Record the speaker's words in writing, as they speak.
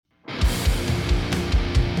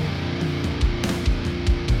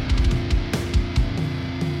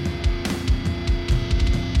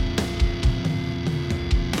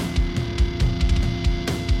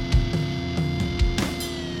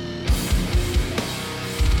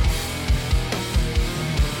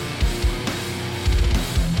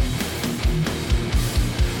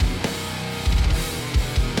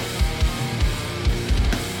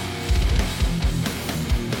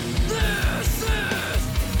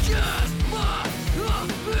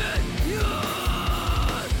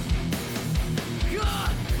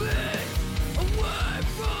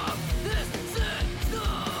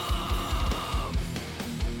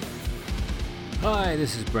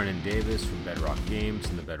This is Brennan Davis from Bedrock Games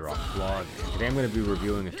and the Bedrock Blog. And today I'm going to be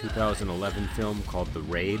reviewing a 2011 film called The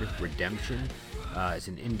Raid: Redemption. It's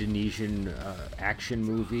an Indonesian action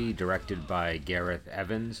movie directed by Gareth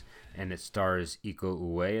Evans, and it stars Iko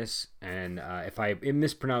Uwais. And if I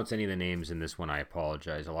mispronounce any of the names in this one, I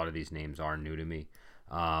apologize. A lot of these names are new to me.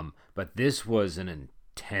 But this was an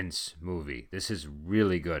intense movie. This is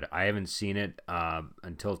really good. I haven't seen it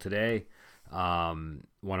until today.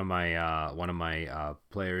 One of my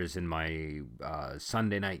players in my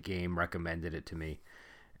Sunday night game recommended it to me,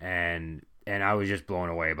 and I was just blown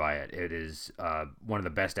away by it. It is one of the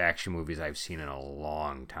best action movies I've seen in a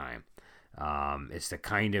long time. It's the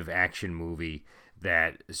kind of action movie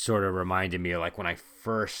that sort of reminded me of like when I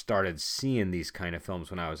first started seeing these kind of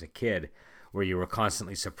films when I was a kid, where you were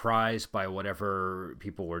constantly surprised by whatever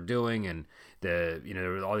people were doing, and there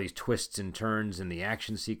were all these twists and turns in the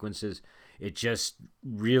action sequences. It just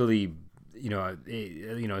really,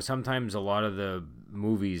 sometimes a lot of the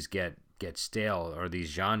movies get stale, or these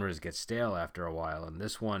genres get stale after a while. And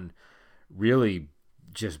this one really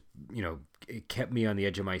just, it kept me on the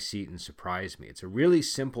edge of my seat and surprised me. It's a really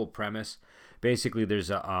simple premise. Basically, there's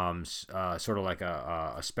a sort of like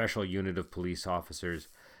a special unit of police officers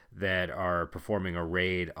that are performing a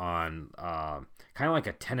raid on kind of like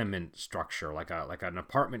a tenement structure, like an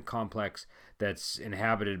apartment complex that's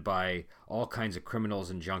inhabited by all kinds of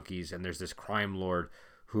criminals and junkies. And there's this crime lord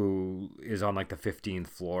who is on like the 15th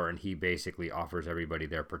floor, and he basically offers everybody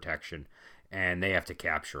their protection, and they have to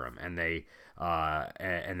capture him. And they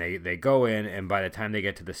go in, and by the time they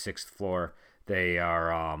get to the 6th floor, they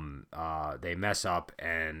mess up,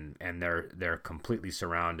 and they're completely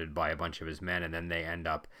surrounded by a bunch of his men, and then they end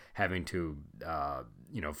up having to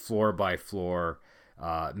floor by floor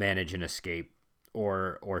manage an escape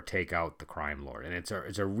or take out the crime lord. And it's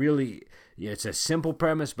a simple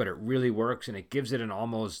premise, but it really works, and it gives it an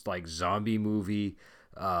almost like zombie movie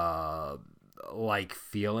like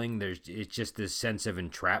feeling. It's just this sense of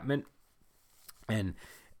entrapment, and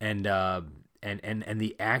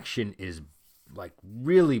the action is like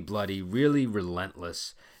really bloody, really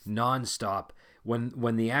relentless, nonstop.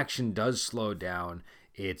 When the action does slow down,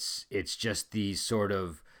 it's just these sort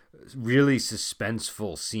of really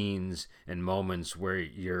suspenseful scenes and moments where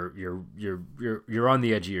you're on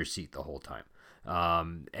the edge of your seat the whole time.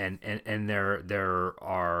 And there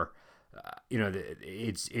are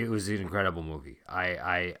it was an incredible movie.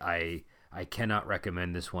 I cannot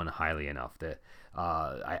recommend this one highly enough.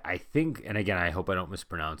 I think, and again, I hope I don't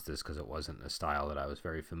mispronounce this because it wasn't a style that I was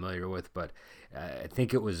very familiar with, but I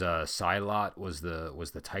think it was Silat was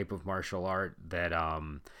the type of martial art that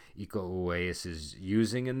Iko Uwais is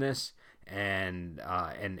using in this, and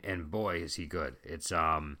boy is he good.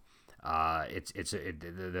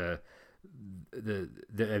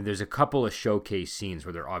 There's a couple of showcase scenes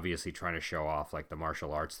where they're obviously trying to show off like the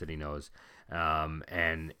martial arts that he knows,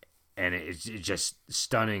 and it's just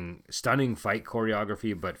stunning fight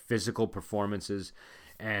choreography, but physical performances.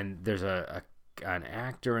 And there's an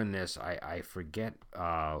actor in this. I forget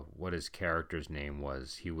what his character's name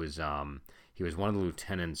was. He was one of the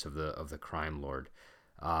lieutenants of the crime lord.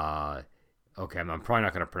 Okay, I'm probably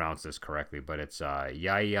not going to pronounce this correctly, but it's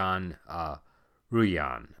Yayan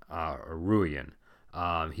Ruyan.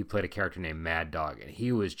 He played a character named Mad Dog, and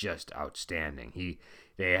he was just outstanding.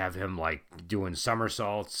 They have him like doing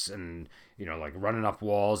somersaults and like running up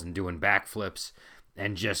walls and doing backflips,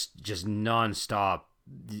 and just nonstop,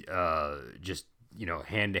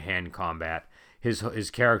 hand to hand combat.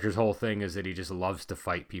 His character's whole thing is that he just loves to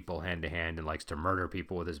fight people hand to hand and likes to murder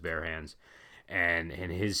people with his bare hands, and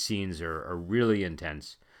his scenes are really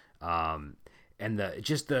intense. And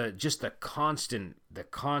the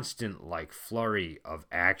constant like flurry of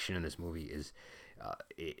action in this movie is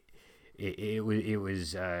it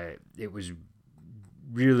was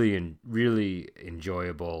really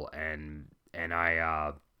enjoyable, and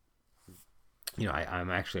I'm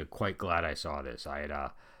actually quite glad I saw this. I had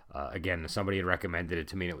again, somebody had recommended it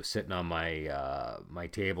to me, and it was sitting on my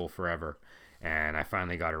table forever, and I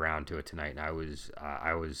finally got around to it tonight, and I was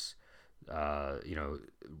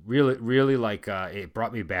really like it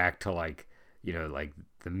brought me back to like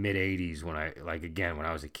the mid 80s when I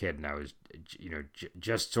was a kid, and I was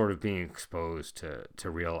just sort of being exposed to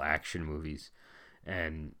real action movies,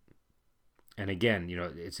 and again,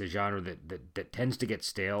 it's a genre that tends to get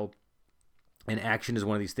stale, and action is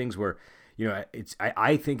one of these things where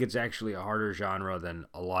I think it's actually a harder genre than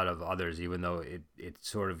a lot of others, even though it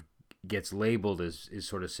sort of gets labeled as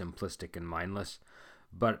sort of simplistic and mindless.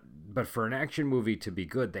 But for an action movie to be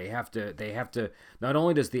good, they have to not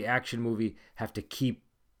only does the action movie have to keep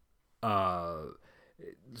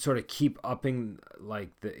sort of keep upping like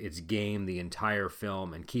its game the entire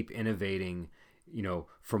film and keep innovating,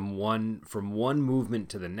 from one movement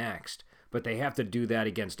to the next. But they have to do that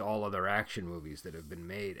against all other action movies that have been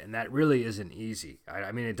made, and that really isn't easy.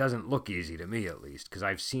 I mean, it doesn't look easy to me, at least, because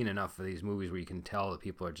I've seen enough of these movies where you can tell that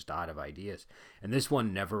people are just out of ideas, and this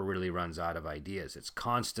one never really runs out of ideas. It's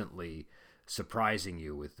constantly surprising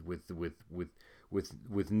you with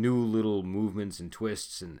new little movements and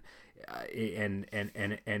twists, and again,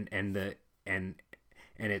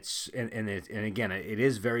 it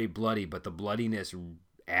is very bloody, but the bloodiness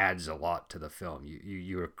adds a lot to the film.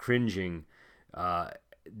 You are cringing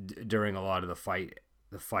during a lot of the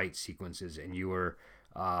fight sequences, and you are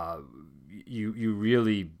you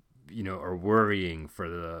really are worrying for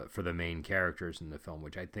the main characters in the film,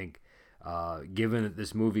 which I think, given that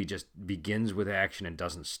this movie just begins with action and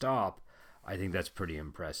doesn't stop, I think that's pretty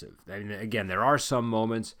impressive. I mean, again, there are some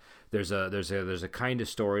moments. There's a kind of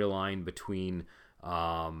storyline between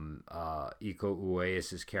Iko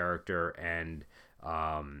Uwais' character and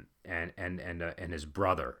his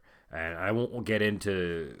brother, and I won't get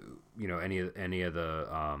into any of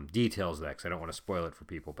the details of that because I don't want to spoil it for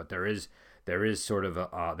people. But there is sort of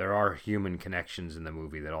there are human connections in the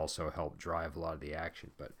movie that also help drive a lot of the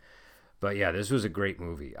action. But yeah, this was a great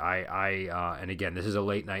movie. And again, this is a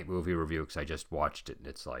late night movie review because I just watched it, and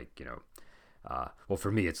it's like, well,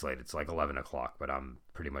 for me it's late. It's like 11 o'clock, but I'm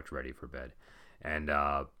pretty much ready for bed. And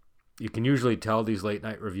you can usually tell these late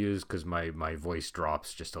night reviews because my voice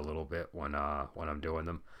drops just a little bit when I'm doing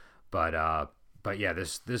them. But yeah,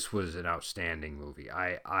 this was an outstanding movie.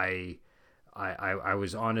 I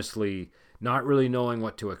was honestly not really knowing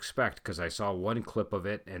what to expect because I saw one clip of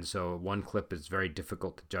it, and so one clip is very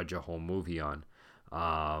difficult to judge a whole movie on.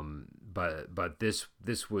 But this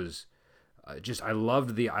was just I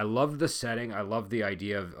loved the setting. I loved the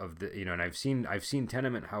idea of the and I've seen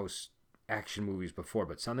Tenement House action movies before,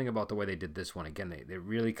 but something about the way they did this one, again, they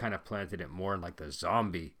really kind of planted it more in like the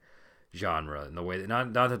zombie genre, in the way that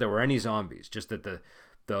not that there were any zombies, just that the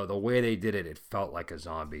way they did it, it felt like a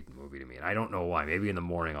zombie movie to me. And I don't know why. Maybe in the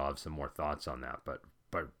morning I'll have some more thoughts on that, but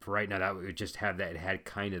for right now, that it just had that, it had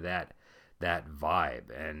kind of that vibe,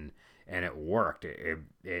 and it worked.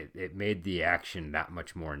 It made the action that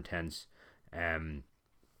much more intense. And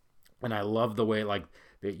I love the way, like,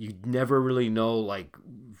 that you never really know, like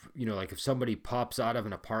if somebody pops out of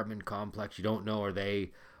an apartment complex, you don't know, are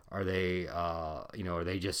they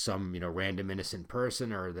just some random innocent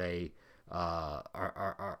person, or are they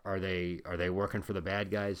are they working for the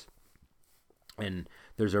bad guys? And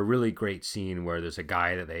there's a really great scene where there's a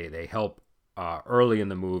guy that they help early in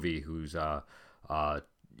the movie who's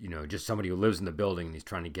just somebody who lives in the building, and he's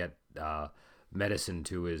trying to get medicine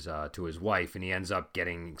to his wife, and he ends up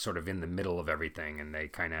getting sort of in the middle of everything, and they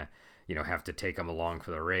kind of have to take him along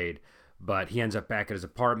for the raid. But he ends up back at his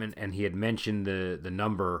apartment, and he had mentioned the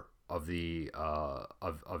number of the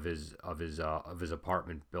of his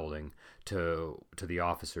apartment building to the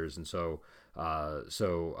officers, and so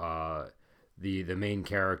the main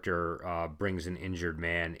character brings an injured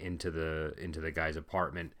man into the guy's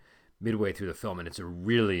apartment midway through the film, and it's a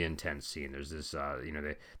really intense scene. There's this,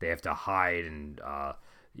 they have to hide, and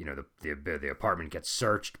the apartment gets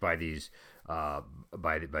searched by these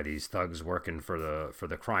by these thugs working for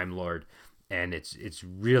the crime lord, and it's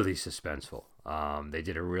really suspenseful. They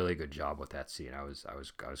did a really good job with that scene. I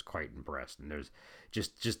was quite impressed. And there's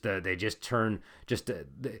they just turn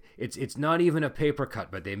it's not even a paper cut,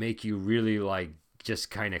 but they make you really like just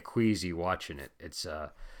kind of queasy watching it. It's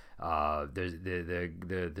there's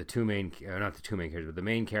the two main, not the two main characters, but the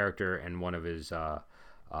main character and one of his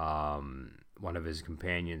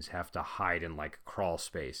companions have to hide in like a crawl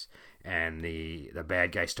space, and the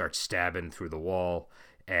bad guy starts stabbing through the wall,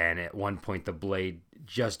 and at one point the blade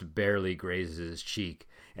just barely grazes his cheek,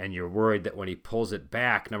 and you're worried that when he pulls it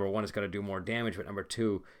back, number one, it's going to do more damage, but number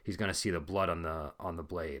two, he's going to see the blood on the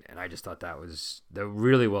blade. And I just thought they're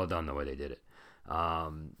really well done the way they did it.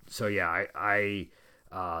 So yeah,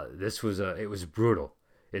 this was it was brutal.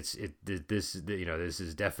 This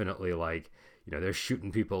is definitely like, they're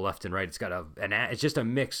shooting people left and right. It's got it's just a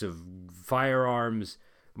mix of firearms,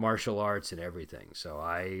 martial arts, and everything. So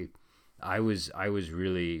I was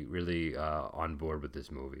really, really on board with this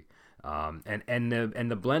movie. And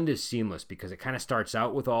the blend is seamless because it kind of starts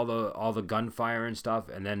out with all the gunfire and stuff,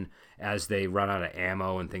 and then as they run out of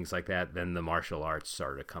ammo and things like that, then the martial arts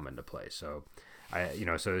started to come into play. So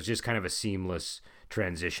so it's just kind of a seamless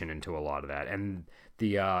transition into a lot of that, and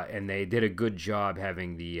they did a good job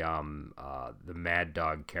having the Mad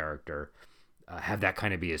Dog character have that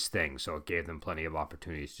kind of be his thing. So it gave them plenty of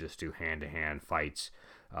opportunities to just do hand-to-hand fights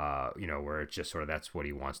where it's just sort of that's what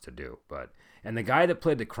he wants to do. And the guy that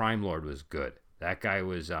played the crime lord was good. That guy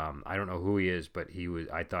was, I don't know who he is, but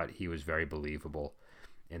I thought he was very believable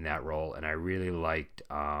in that role. And I really liked,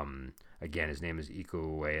 again, his name is Iko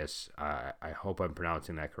Uwais. I hope I'm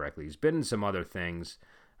pronouncing that correctly. He's been in some other things.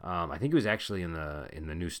 I think he was actually in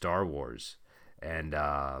the new Star Wars. And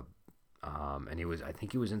I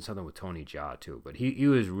think he was in something with Tony Jaa too, but he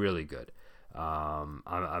was really good. I'm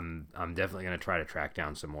definitely going to try to track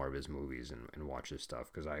down some more of his movies and watch his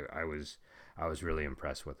stuff, because I was really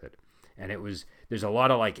impressed with it. And there's a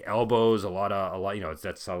lot of like elbows, a lot,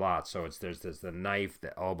 that's a lot. So there's the knife,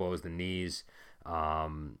 the elbows, the knees,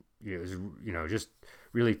 it was, just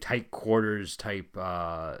really tight quarters type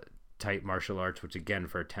martial arts, which again,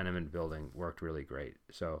 for a tenement building worked really great.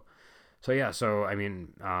 So I mean,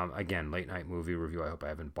 again, late night movie review. I hope I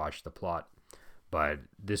haven't botched the plot, but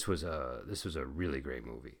this was a really great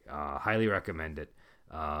movie. Highly recommend it.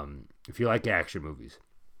 If you like action movies.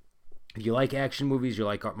 If you like action movies, you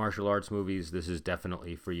like martial arts movies, this is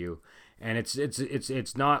definitely for you. And it's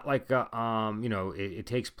not like it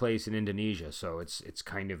takes place in Indonesia, so it's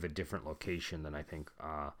kind of a different location than I think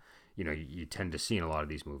you tend to see in a lot of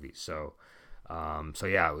these movies. So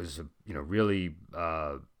yeah, it was a really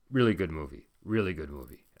good movie, really good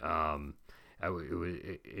movie. I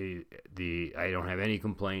don't have any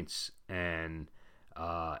complaints, and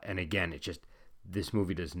again, this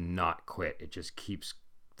movie does not quit. It just keeps.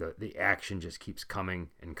 The action just keeps coming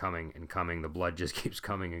and coming and coming. The blood just keeps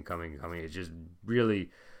coming and coming and coming. It's just really,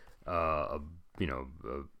 it's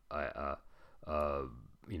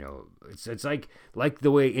like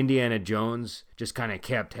the way Indiana Jones just kind of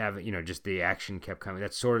kept having, just the action kept coming.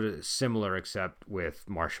 That's sort of similar, except with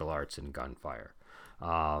martial arts and gunfire.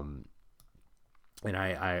 And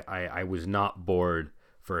I was not bored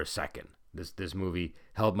for a second. This movie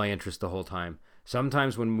held my interest the whole time.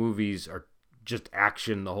 Sometimes when movies are just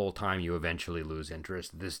action the whole time, you eventually lose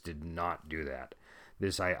interest. This did not do that.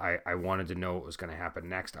 This, I wanted to know what was going to happen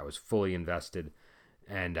next. I was fully invested,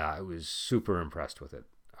 and I was super impressed with it.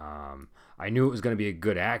 I knew it was going to be a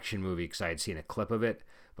good action movie because I had seen a clip of it,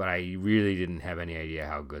 but I really didn't have any idea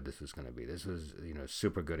how good this was going to be. This was,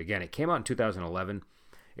 super good. Again, it came out in 2011.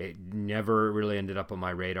 It never really ended up on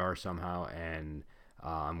my radar somehow, and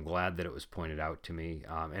I'm glad that it was pointed out to me.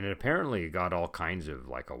 And it apparently got all kinds of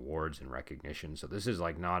like awards and recognition. So this is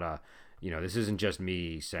like not a, this isn't just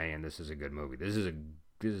me saying this is a good movie. This is a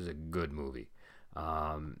good movie.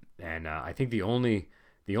 And I think the only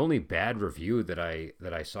bad review that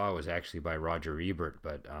I saw was actually by Roger Ebert,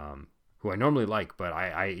 but who I normally like, but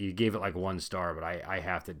he gave it like 1 star, but I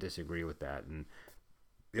have to disagree with that. And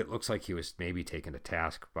it looks like he was maybe taken to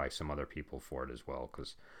task by some other people for it as well,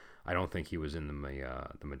 because I don't think he was in the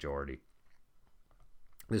majority.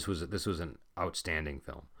 This was an outstanding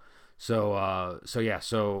film. So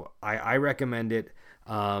I recommend it.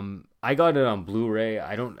 I got it on Blu-ray.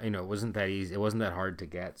 It wasn't that easy. It wasn't that hard to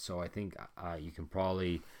get. So I think you can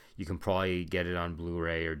probably get it on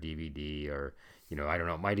Blu-ray or DVD, or I don't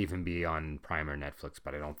know. It might even be on Prime or Netflix,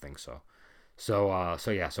 but I don't think so. So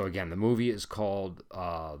again, the movie is called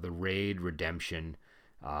The Raid: Redemption.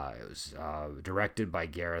 It was directed by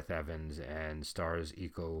Gareth Evans and stars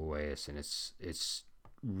Iko Uwais, and it's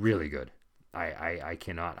really good. I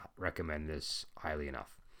cannot recommend this highly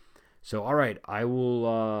enough. So all right, I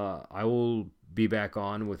will be back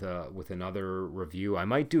on with another review. I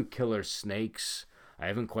might do Killer Snakes. I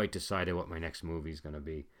haven't quite decided what my next movie is going to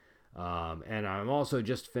be. And I'm also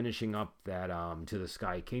just finishing up that To the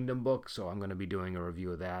Sky Kingdom book, so I'm going to be doing a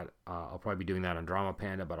review of that. I'll probably be doing that on Drama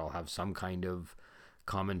Panda, but I'll have some kind of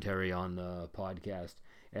commentary on the podcast.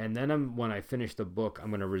 And then when I finish the book, I'm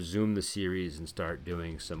going to resume the series and start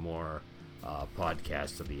doing some more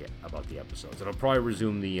podcasts about the episodes. And I'll probably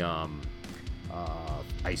resume the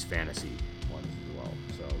Ice Fantasy ones as well.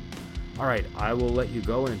 So, all right, I will let you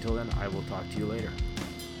go, and until then, I will talk to you later.